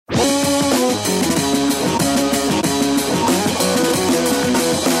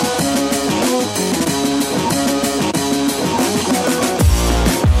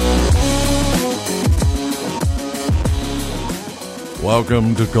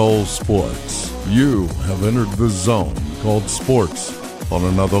Welcome to Cole Sports. You have entered the zone called sports on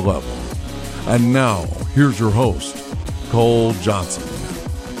another level. And now, here's your host, Cole Johnson.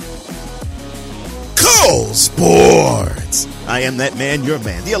 Cole Sports! I am that man, your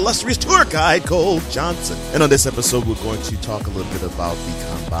man, the illustrious tour guide, Cole Johnson. And on this episode, we're going to talk a little bit about the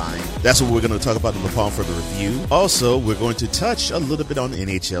Combine. That's what we're going to talk about in the Palm for the review. Also, we're going to touch a little bit on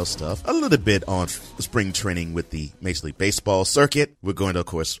NHL stuff, a little bit on spring training with the Major League Baseball circuit. We're going to, of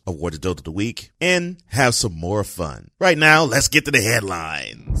course, award the Dolt of the Week and have some more fun. Right now, let's get to the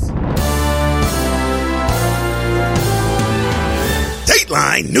headlines.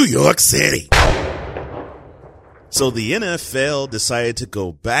 Dateline, New York City. So the NFL decided to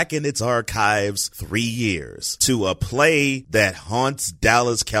go back in its archives 3 years to a play that haunts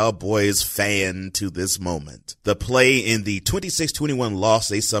Dallas Cowboys fan to this moment. The play in the 26-21 loss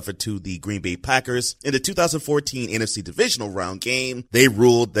they suffered to the Green Bay Packers in the 2014 NFC Divisional Round game. They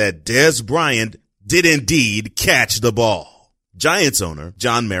ruled that Dez Bryant did indeed catch the ball. Giants owner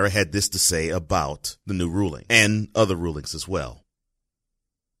John Mara had this to say about the new ruling and other rulings as well.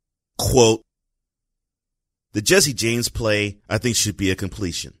 Quote, "The Jesse James play, I think, should be a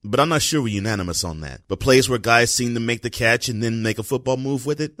completion, but I'm not sure we're unanimous on that. But plays where guys seem to make the catch and then make a football move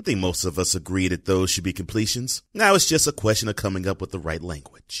with it, I think most of us agree that those should be completions. Now it's just a question of coming up with the right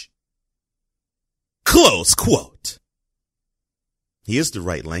language." Close quote. Here's the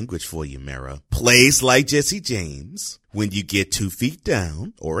right language for you, Mara. Plays like Jesse James, when you get 2 feet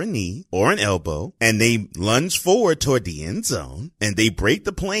down, or a knee, or an elbow, and they lunge forward toward the end zone, and they break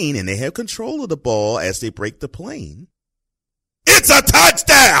the plane, and they have control of the ball as they break the plane. It's a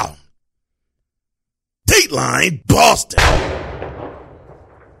touchdown! Dateline, Boston.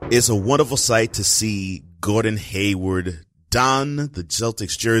 It's a wonderful sight to see Gordon Hayward don the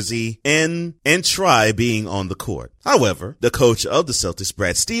Celtics jersey and try being on the court. However, the coach of the Celtics,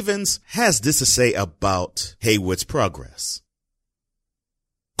 Brad Stevens, has this to say about Hayward's progress.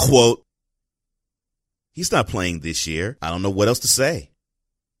 Quote, "He's not playing this year. I don't know what else to say."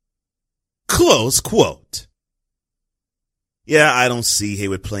 Close quote. Yeah, I don't see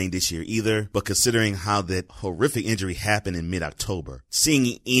Hayward playing this year either, but considering how that horrific injury happened in mid-October,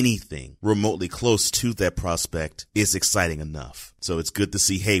 seeing anything remotely close to that prospect is exciting enough. So it's good to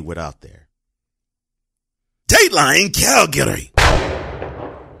see Hayward out there. Dateline, Calgary.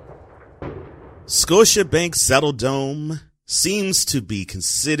 Scotiabank Saddledome seems to be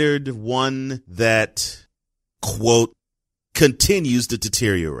considered one that, quote, continues to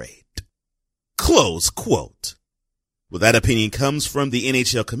deteriorate. Close quote. Well, that opinion comes from the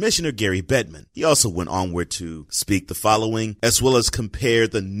NHL Commissioner, Garry Bettman. He also went onward to speak the following, as well as compare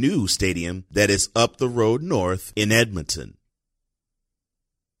the new stadium that is up the road north in Edmonton.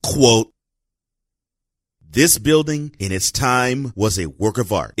 Quote, "This building in its time was a work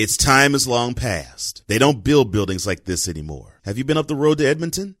of art. Its time is long past. They don't build buildings like this anymore. Have you been up the road to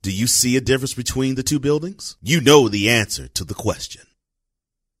Edmonton? Do you see a difference between the two buildings? You know the answer to the question."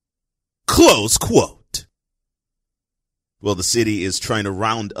 Close quote. Well, the city is trying to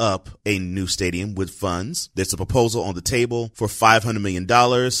round up a new stadium with funds. There's a proposal on the table for $500 million,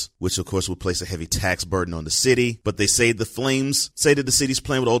 which of course will place a heavy tax burden on the city. But they say the Flames say that the city's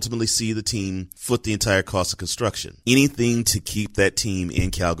plan would ultimately see the team foot the entire cost of construction. Anything to keep that team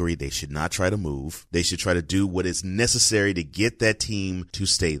in Calgary, they should not try to move. They should try to do what is necessary to get that team to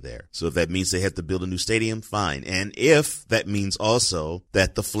stay there. So if that means they have to build a new stadium, fine. And if that means also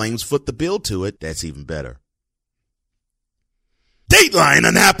that the Flames foot the bill to it, that's even better. Dateline,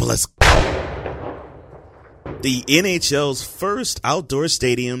 Annapolis. The NHL's first outdoor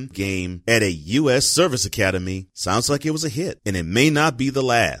stadium game at a U.S. service academy sounds like it was a hit, and it may not be the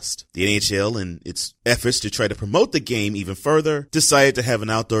last. The NHL, in its efforts to try to promote the game even further, decided to have an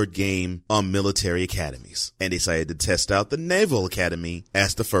outdoor game on military academies, and decided to test out the Naval Academy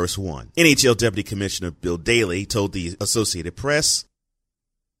as the first one. NHL Deputy Commissioner Bill Daley told the Associated Press,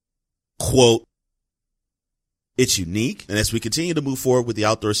 quote, "It's unique, and as we continue to move forward with the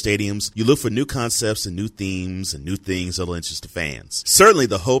outdoor stadiums, you look for new concepts and new themes and new things that will interest the fans. Certainly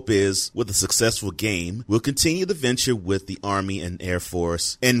the hope is, with a successful game, we'll continue the venture with the Army and Air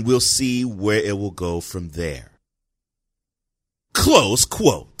Force, and we'll see where it will go from there." Close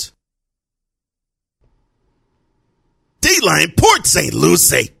quote. Dateline, Port St.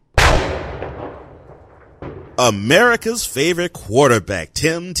 Lucie. America's favorite quarterback,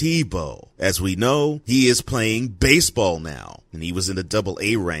 Tim Tebow. As we know, he is playing baseball now, and he was in the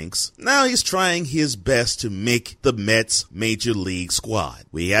Double-A ranks. Now he's trying his best to make the Mets Major League squad.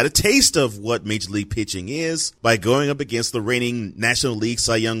 We had a taste of what Major League pitching is by going up against the reigning National League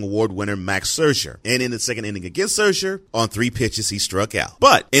Cy Young Award winner Max Scherzer. And in the second inning against Scherzer, on 3 pitches, he struck out.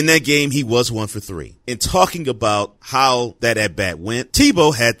 But in that game, he was 1 for 3. In talking about how that at-bat went,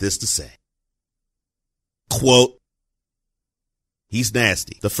 Tebow had this to say. Quote, "He's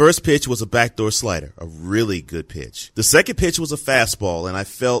nasty. The first pitch was a backdoor slider, a really good pitch. The second pitch was a fastball, and I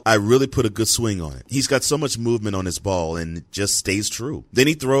felt I really put a good swing on it. He's got so much movement on his ball, and it just stays true. Then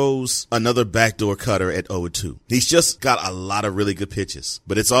he throws another backdoor cutter at 0-2. He's just got a lot of really good pitches,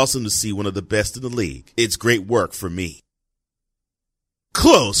 but it's awesome to see one of the best in the league. It's great work for me."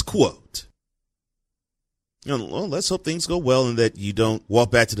 Close quote. Well, let's hope things go well and that you don't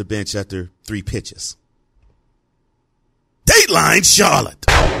walk back to the bench after 3 pitches. Dateline Charlotte.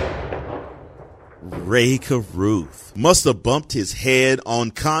 Ray Caruth must have bumped his head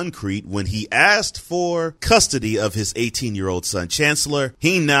on concrete when he asked for custody of his 18-year-old son, Chancellor.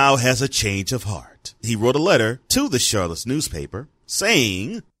 He now has a change of heart. He wrote a letter to the Charlotte newspaper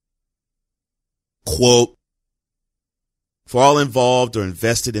saying, quote, "For all involved or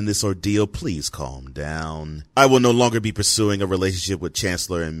invested in this ordeal, please calm down. I will no longer be pursuing a relationship with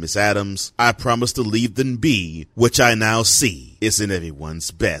Chancellor and Miss Adams. I promise to leave them be, which I now see is in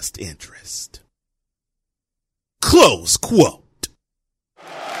everyone's best interest." Close quote.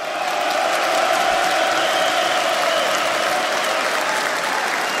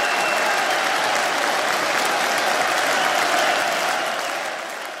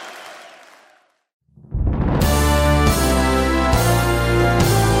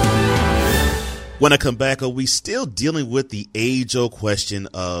 When I come back, are we still dealing with the age-old question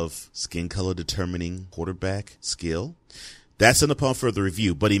of skin color determining quarterback skill? That's in upon further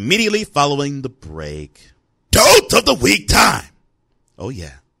review, but immediately following the break. Dolt of the Week time! Oh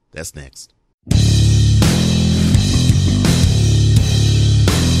yeah, that's next.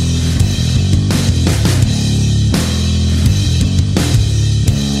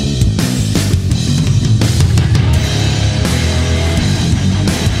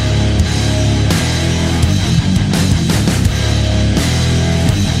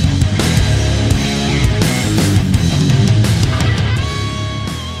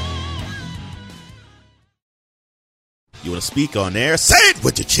 You want to speak on air? Say it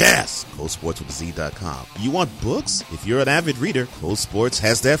with your chest. ColdSportsWithZ.com. You want books? If you're an avid reader, Cold Sports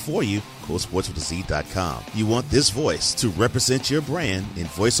has that for you. ColdSportsWithZ.com. You want this voice to represent your brand in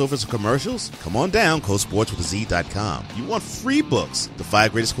voiceovers or commercials? Come on down, ColdSportsWithZ.com. You want free books? The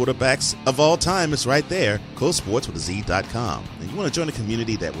 5 greatest quarterbacks of all time is right there. ColdSportsWithZ.com. And you want to join a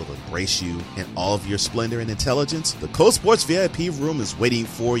community that will embrace you in all of your splendor and intelligence? The Cold Sports VIP room is waiting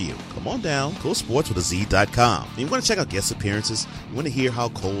for you. Come on down, ColdSportsWithZ.com. And you want to check out guest appearances? You want to hear how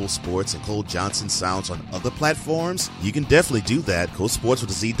Cole Sports and Cole Johnson sounds on other platforms? You can definitely do that.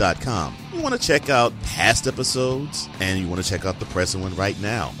 ColdSportsWithZ.com. You want to check out past episodes, and you want to check out the present one right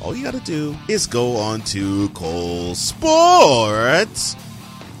now. All you got to do is go on to Cole Sports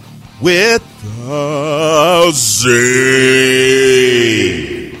with the Z.com.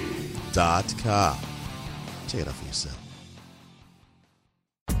 Check it out for yourself.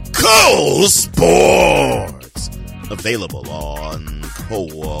 Cole Sports! Available on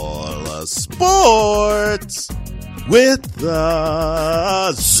Cole Sports with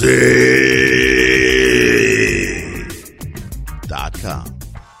the Z.com.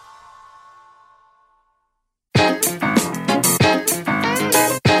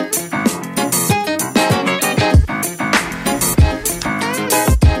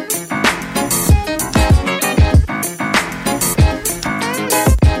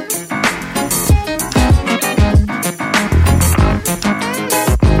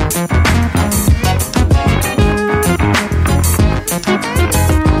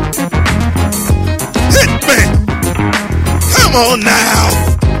 Come on now.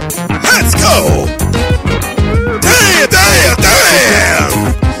 Let's go. Damn.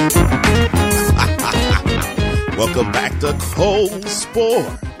 Welcome back to Cole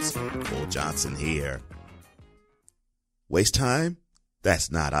Sports. Cole Johnson here. Waste time?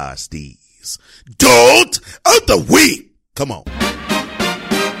 That's not our steez. Dolt of the Week. Come on.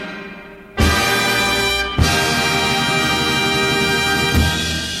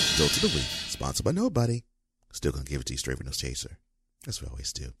 Dolt of the Week. Sponsored by nobody. Still gonna give it to you straight with no chaser. That's what I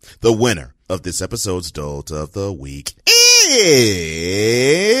always do. The winner of this episode's Dolt of the Week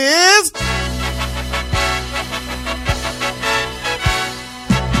is...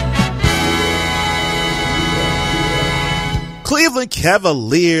 Cleveland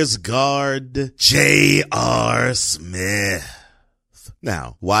Cavaliers guard J.R. Smith.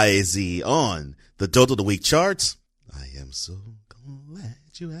 Now, why is he on the Dolt of the Week charts? I am so glad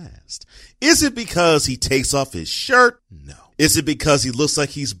you asked. Is it because he takes off his shirt? No. Is it because he looks like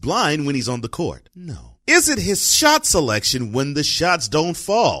he's blind when he's on the court? No. Is it his shot selection when the shots don't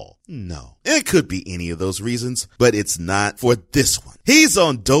fall? No. It could be any of those reasons, but it's not for this one. He's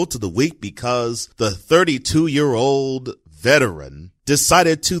on Dolt of the Week because the 32-year-old veteran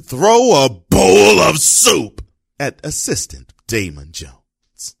decided to throw a bowl of soup at assistant Damon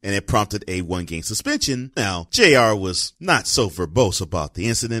Jones. And it prompted a 1-game suspension. Now, JR was not so verbose about the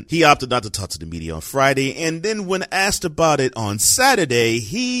incident. He opted not to talk to the media on Friday, and then when asked about it on Saturday,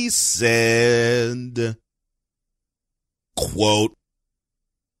 he said, quote,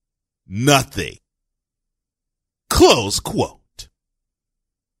 nothing, close quote.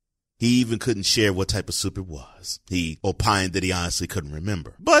 He even couldn't share what type of soup it was. He opined that he honestly couldn't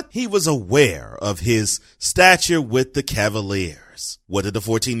remember. But he was aware of his stature with the Cavaliers. What did the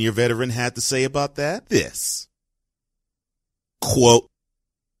 14-year veteran have to say about that? This. Quote,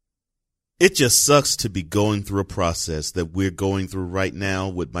 it just sucks to be going through a process that we're going through right now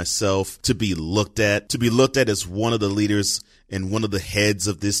with myself, to be looked at as one of the leaders and one of the heads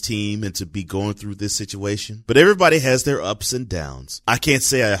of this team, and to be going through this situation. But everybody has their ups and downs. I can't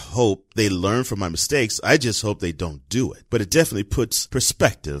say I hope they learn from my mistakes. I just hope they don't do it. But it definitely puts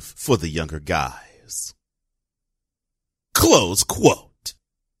perspective for the younger guys. Close quote.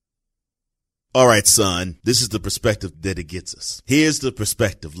 All right, son, this is the perspective that it gets us. Here's the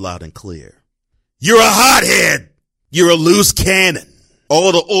perspective loud and clear. You're a hothead. You're a loose cannon.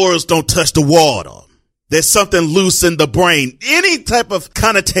 All the oars don't touch the water. There's something loose in the brain. Any type of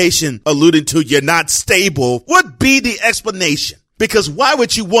connotation alluding to you're not stable would be the explanation. Because why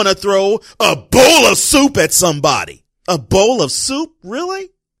would you want to throw a bowl of soup at somebody? A bowl of soup? Really?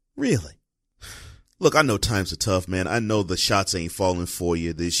 Really? Look, I know times are tough, man. I know the shots ain't falling for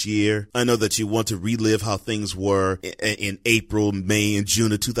you this year. I know that you want to relive how things were in April, May, and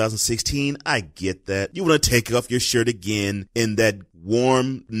June of 2016. I get that. You want to take off your shirt again in that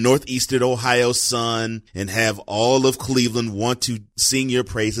warm northeastern Ohio sun and have all of Cleveland want to sing your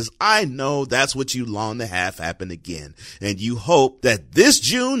praises. I know that's what you long to have happen again. And you hope that this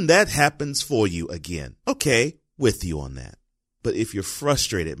June that happens for you again. Okay, with you on that. But if you're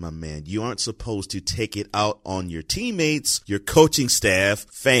frustrated, my man, you aren't supposed to take it out on your teammates, your coaching staff,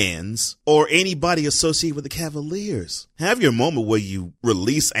 fans, or anybody associated with the Cavaliers. Have your moment where you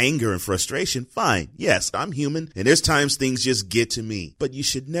release anger and frustration. Fine. Yes, I'm human, and there's times things just get to me. But you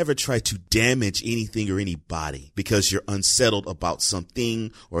should never try to damage anything or anybody because you're unsettled about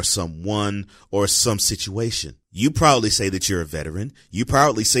something or someone or some situation. You proudly say that you're a veteran. You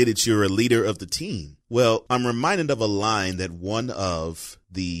proudly say that you're a leader of the team. Well, I'm reminded of a line that one of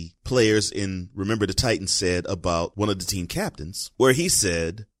the players in Remember the Titans said about one of the team captains, where he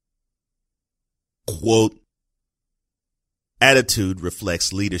said, quote, attitude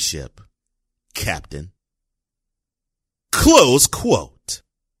reflects leadership, captain. Close quote.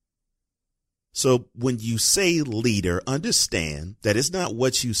 So when you say leader, understand that it's not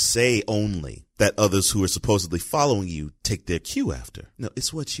what you say only that others who are supposedly following you take their cue after. No,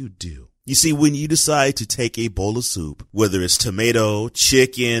 it's what you do. You see, when you decide to take a bowl of soup, whether it's tomato,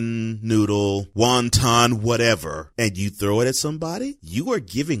 chicken, noodle, wonton, whatever, and you throw it at somebody, you are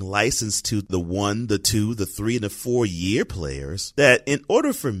giving license to the 1, the 2, the 3, and the 4-year players that in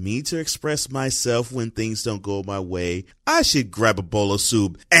order for me to express myself when things don't go my way, I should grab a bowl of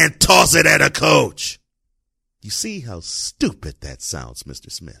soup and toss it at a coach. You see how stupid that sounds,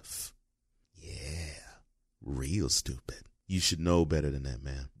 Mr. Smith? Yeah, real stupid. You should know better than that,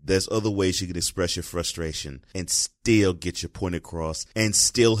 man. There's other ways you can express your frustration and still get your point across and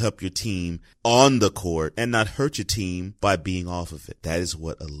still help your team on the court and not hurt your team by being off of it. That is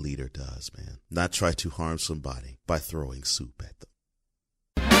what a leader does, man. Not try to harm somebody by throwing soup at them.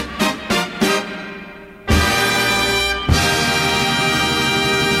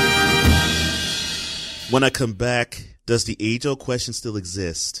 When I come back, does the age-old question still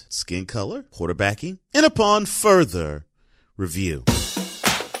exist? Skin color, quarterbacking, and upon further review.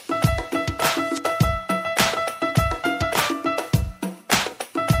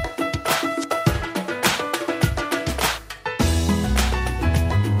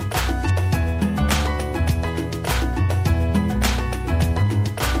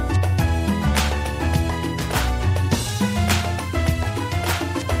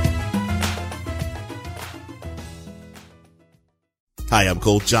 Hi, I'm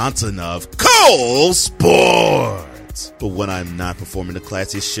Cole Johnson of Cole Sportz. sports. But when I'm not performing the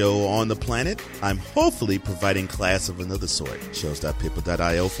classiest show on the planet, I'm hopefully providing class of another sort.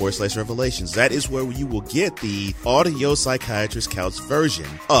 Shows.pippa.io/revelations. That is where you will get the audio psychiatrist couch version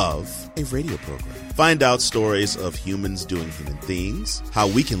of a radio program. Find out stories of humans doing human things, how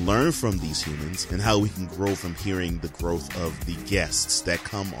we can learn from these humans, and how we can grow from hearing the growth of the guests that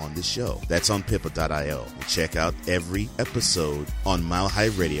come on the show. That's on pippa.io. And check out every episode on Mile High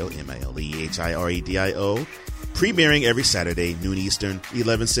Radio, MileHiRadio, premiering every Saturday, noon Eastern,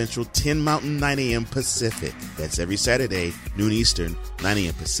 11 Central, 10 Mountain, 9 a.m. Pacific. That's every Saturday, noon Eastern, 9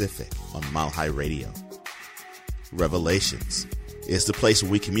 a.m. Pacific on Mile High Radio. Revelations. It's the place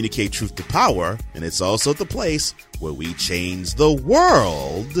where we communicate truth to power, and it's also the place where we change the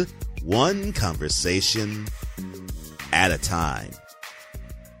world one conversation at a time.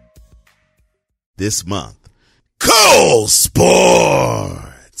 This month, Cole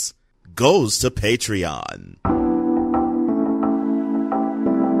Sportz goes to Patreon.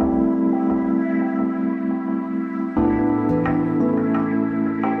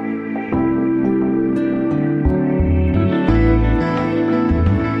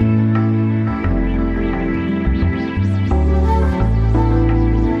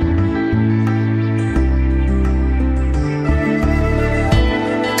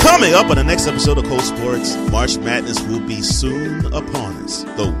 Coming up on the next episode of Cole Sportz, March Madness will be soon upon us.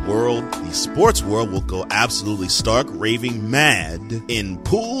 The sports world will go absolutely stark, raving mad in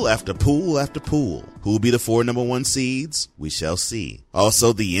pool after pool after pool. Who will be the 4 number 1 seeds? We shall see.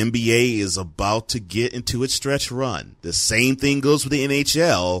 Also, the NBA is about to get into its stretch run. The same thing goes with the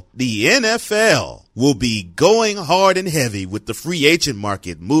NHL. The NFL will be going hard and heavy with the free agent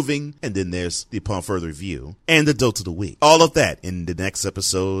market moving, and then there's the upon further review and the dote of the week. All of that in the next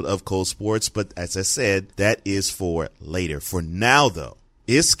episode of Cole Sportz, but as I said, that is for later. For now, though,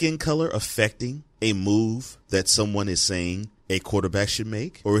 is skin color affecting a move that someone is saying a quarterback should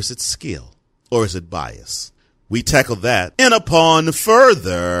make, or is it skill? Or is it bias? We tackle that and upon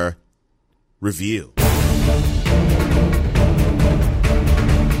further review.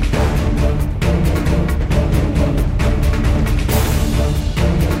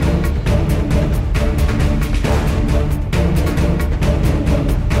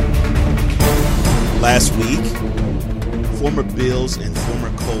 Last week, former Bills and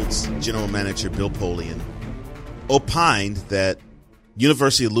former Colts general manager Bill Polian opined that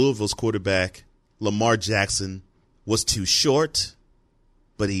University of Louisville's quarterback Lamar Jackson was too short,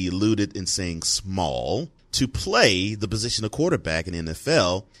 but he alluded in saying small, to play the position of quarterback in the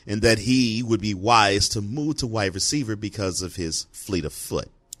NFL, and that he would be wise to move to wide receiver because of his fleet of foot.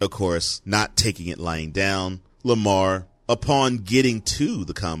 Of course, not taking it lying down, Lamar, upon getting to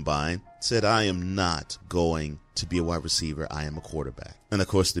the combine, said, "I am not going to be a wide receiver. I am a quarterback." And of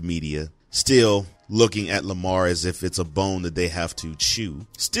course, the media, still looking at Lamar as if it's a bone that they have to chew,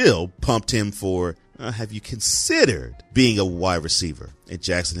 still pumped him for, have you considered being a wide receiver? And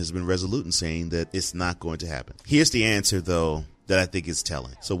Jackson has been resolute in saying that it's not going to happen. Here's the answer, though, that I think is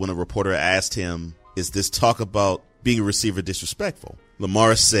telling. So when a reporter asked him, is this talk about being a receiver disrespectful?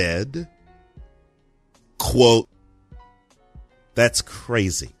 Lamar said, quote, "That's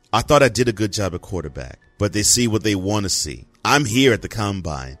crazy. I thought I did a good job at quarterback, but they see what they want to see. I'm here at the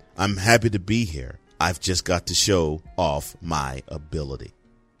combine. I'm happy to be here. I've just got to show off my ability."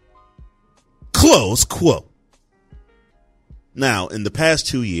 Close quote. Now, in the past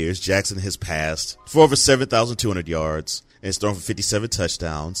 2 years, Jackson has passed for over 7,200 yards and has thrown for 57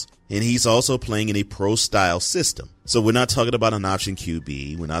 touchdowns. And he's also playing in a pro-style system. So we're not talking about an option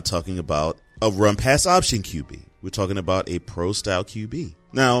QB. We're not talking about a run-pass option QB. We're talking about a pro-style QB.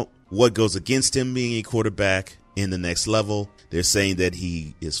 Now, what goes against him being a quarterback in the next level? They're saying that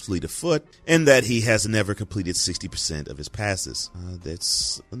he is fleet of foot and that he has never completed 60% of his passes.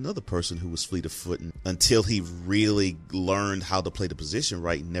 That's another person who was fleet of foot until he really learned how to play the position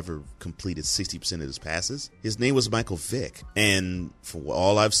right, never completed 60% of his passes. His name was Michael Vick. And for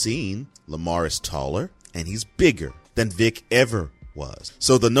all I've seen, Lamar is taller and he's bigger than Vick ever was.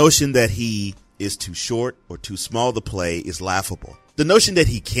 So the notion that he is too short or too small to play is laughable. The notion that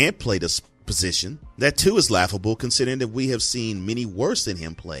he can't play this position, that too is laughable, considering that we have seen many worse than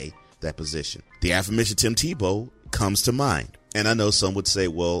him play that position. The aforementioned Tim Tebow comes to mind. And I know some would say,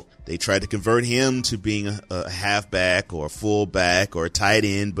 well, they tried to convert him to being a halfback or a fullback or a tight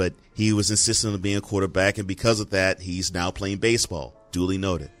end, but he was insistent on being a quarterback, and because of that, he's now playing baseball. Duly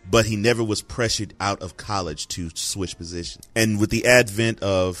noted. But he never was pressured out of college to switch positions. And with the advent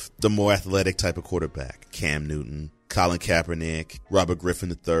of the more athletic type of quarterback, Cam Newton, Colin Kaepernick, Robert Griffin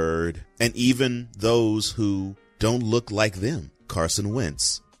III, and even those who don't look like them, Carson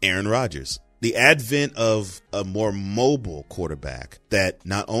Wentz, Aaron Rodgers, The advent of a more mobile quarterback that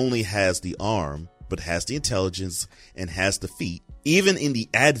not only has the arm, but has the intelligence and has the feet. Even in the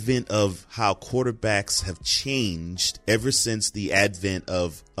advent of how quarterbacks have changed ever since the advent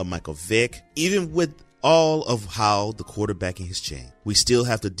of Michael Vick, even with all of how the quarterbacking has changed, we still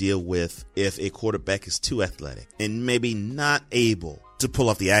have to deal with if a quarterback is too athletic and maybe not able to pull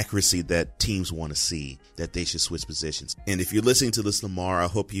off the accuracy that teams want to see, that they should switch positions. And if you're listening to this, Lamar, I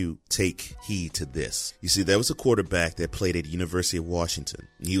hope you take heed to this. You see, there was a quarterback that played at University of Washington.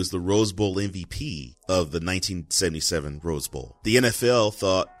 He was the Rose Bowl MVP of the 1977 Rose Bowl. The NFL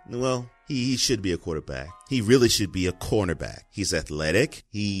thought, well, he should be a quarterback. He really should be a cornerback. He's athletic.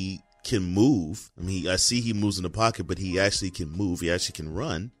 He can move. I mean, I see he moves in the pocket, but he actually can move. He actually can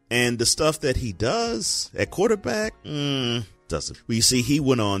run. And the stuff that he does at quarterback, doesn't. Well, you see, he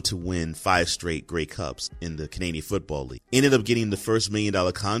went on to win 5 straight Grey Cups in the Canadian Football League. Ended up getting the first $1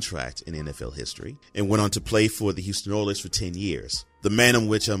 million contract in NFL history and went on to play for the Houston Oilers for 10 years. The man in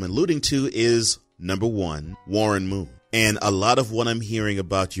which I'm alluding to is number 1, Warren Moon. And a lot of what I'm hearing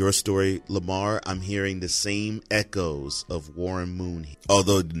about your story, Lamar, I'm hearing the same echoes of Warren Moon.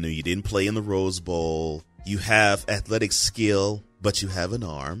 Although you didn't play in the Rose Bowl, you have athletic skill, but you have an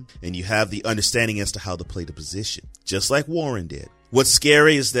arm, and you have the understanding as to how to play the position, just like Warren did. What's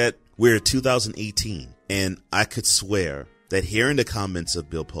scary is that we're 2018, and I could swear that hearing the comments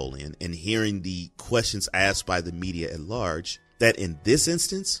of Bill Polian and hearing the questions asked by the media at large, that in this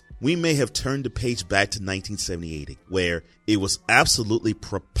instance, we may have turned the page back to 1978, where it was absolutely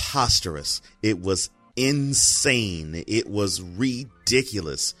preposterous. It was insane. It was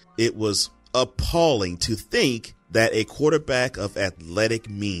ridiculous. It was appalling to think that a quarterback of athletic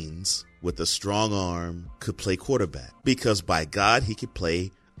means with a strong arm could play quarterback, because by God, he could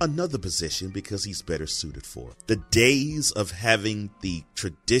play another position because he's better suited for it. The days of having the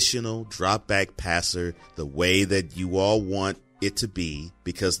traditional drop back passer, the way that you all want it to be,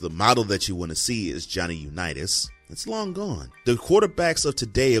 because the model that you want to see is Johnny Unitas, it's long gone. The quarterbacks of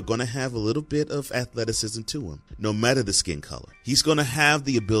today are going to have a little bit of athleticism to him, no matter the skin color. He's going to have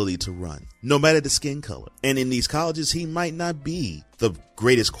the ability to run, no matter the skin color. And in these colleges, he might not be the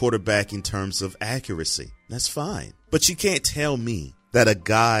greatest quarterback in terms of accuracy. That's fine. But you can't tell me that a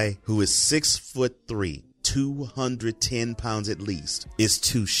guy who is 6'3", 210 pounds at least, is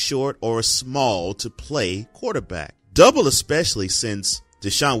too short or small to play quarterback. Double especially since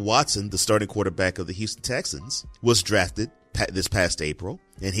Deshaun Watson, the starting quarterback of the Houston Texans, was drafted this past April,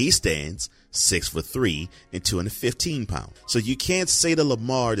 and he stands 6'3" and 215 pounds. So you can't say to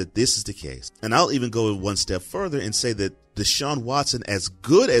Lamar that this is the case. And I'll even go one step further and say that Deshaun Watson, as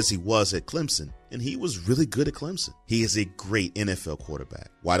good as he was at Clemson, and he was really good at Clemson, he is a great NFL quarterback.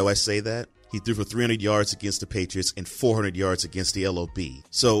 Why do I say that? He threw for 300 yards against the Patriots and 400 yards against the LOB.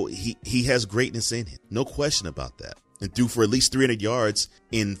 So he has greatness in him. No question about that. And threw for at least 300 yards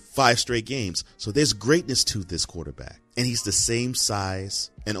in 5 straight games. So there's greatness to this quarterback. And he's the same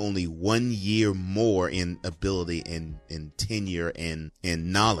size and only 1 year more in ability and tenure and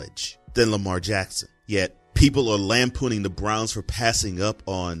knowledge than Lamar Jackson. Yet people are lampooning the Browns for passing up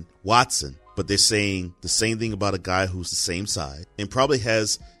on Watson, but they're saying the same thing about a guy who's the same size and probably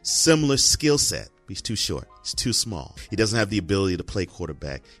has similar skill set. He's too short. He's too small. He doesn't have the ability to play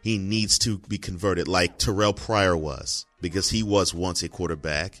quarterback. He needs to be converted like Terrell Pryor was, because he was once a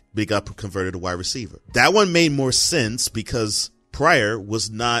quarterback, but he got converted to wide receiver. That one made more sense because Pryor was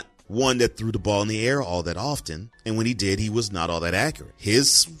not one that threw the ball in the air all that often, and when he did, he was not all that accurate.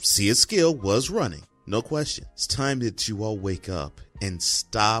 His skill was running, no question. It's time that you all wake up and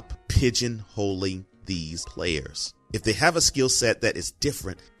stop pigeonholing these players. If they have a skill set that is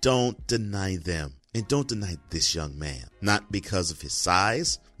different, don't deny them. And don't deny this young man, not because of his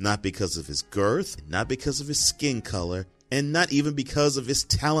size, not because of his girth, not because of his skin color, and not even because of his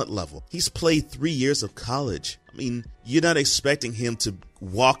talent level. He's played 3 years of college. I mean, you're not expecting him to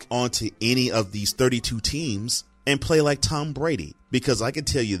walk onto any of these 32 teams and play like Tom Brady, because I can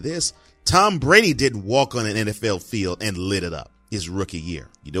tell you this, Tom Brady didn't walk on an NFL field and lit it up his rookie year.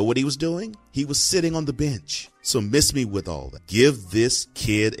 You know what he was doing? He was sitting on the bench. So miss me with all that. Give this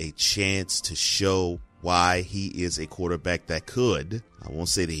kid a chance to show why he is a quarterback that could, I won't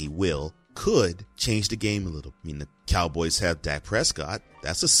say that he will, could change the game a little. I mean, the Cowboys have Dak Prescott.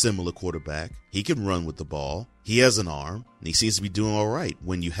 That's a similar quarterback. He can run with the ball. He has an arm, and he seems to be doing all right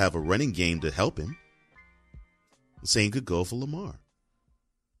when you have a running game to help him. The same could go for Lamar.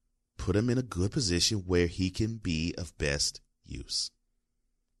 Put him in a good position where he can be of best use.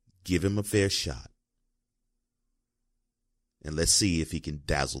 Give him a fair shot. And let's see if he can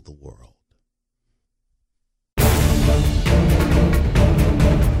dazzle the world.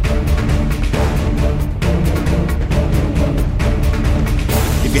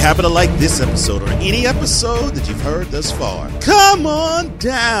 you happen to like this episode or any episode that you've heard thus far, come on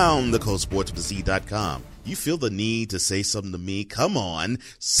down to ColdSportsWithAZ.com. You feel the need to say something to me? Come on,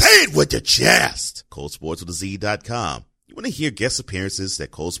 say it with your chest. ColdSportsWithAZ.com. You want to hear guest appearances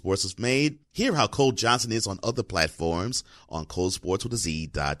that Cold Sports has made? Hear how Cole Johnson is on other platforms on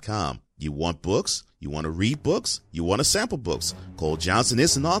ColdSportsWithAZ.com. You want books? You want to read books? You want to sample books? Cole Johnson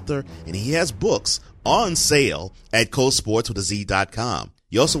is an author, and he has books on sale at ColdSportsWithAZ.com.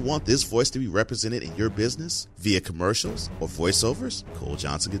 You also want this voice to be represented in your business via commercials or voiceovers? Cole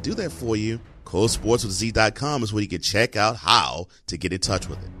Johnson can do that for you. ColdSportsWithAZ.com is where you can check out how to get in touch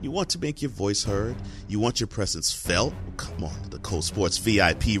with it. You want to make your voice heard? You want your presence felt? Well, come on to the Cold Sports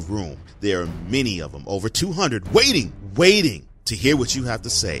VIP room. There are many of them, over 200, waiting to hear what you have to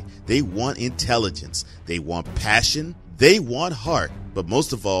say. They want intelligence. They want passion. They want heart. But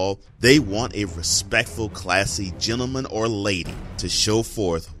most of all, they want a respectful, classy gentleman or lady to show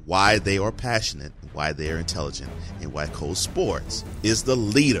forth why they are passionate, why they are intelligent, and why Cold Sports is the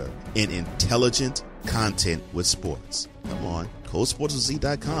leader in intelligent content with sports. Come on,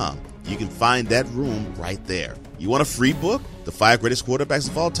 ColdSportsWithAZ.com. You can find that room right there. You want a free book? The 5 Greatest Quarterbacks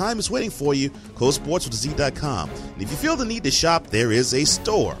of All Time is waiting for you. ColdSportsWithAZ.com. And if you feel the need to shop, there is a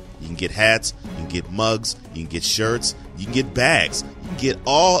store. You can get hats, you can get mugs, you can get shirts, you can get bags, you can get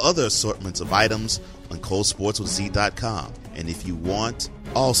all other assortments of items on ColdSportsWithAZ.com. And if you want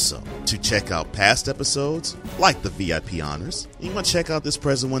also to check out past episodes like the VIP honors, and you want to check out this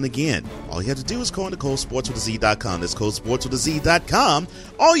present one again, all you have to do is go into ColdSportsWithAZ.com. That's ColdSportsWithAZ.com.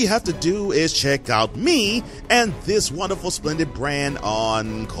 All you have to do is check out me and this wonderful, splendid brand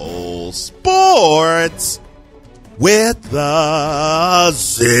on Cold Sports with the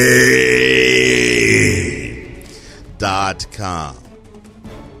Z.com.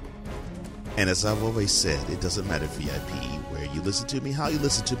 And as I've always said, it doesn't matter VIP, where you listen to me, how you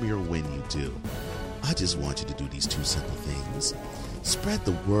listen to me, or when you do. I just want you to do these 2 simple things. Spread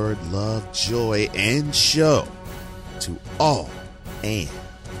the word, love, joy, and show to all, and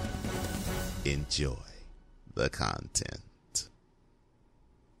enjoy the content.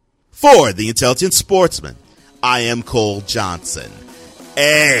 For the Intelligent Sportsman, I am Cole Johnson,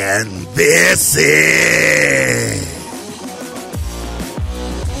 and this is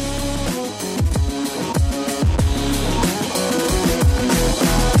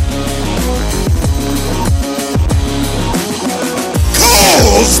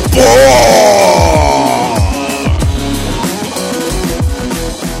Cole Sports!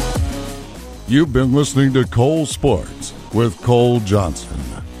 You've been listening to Cole Sports with Cole Johnson.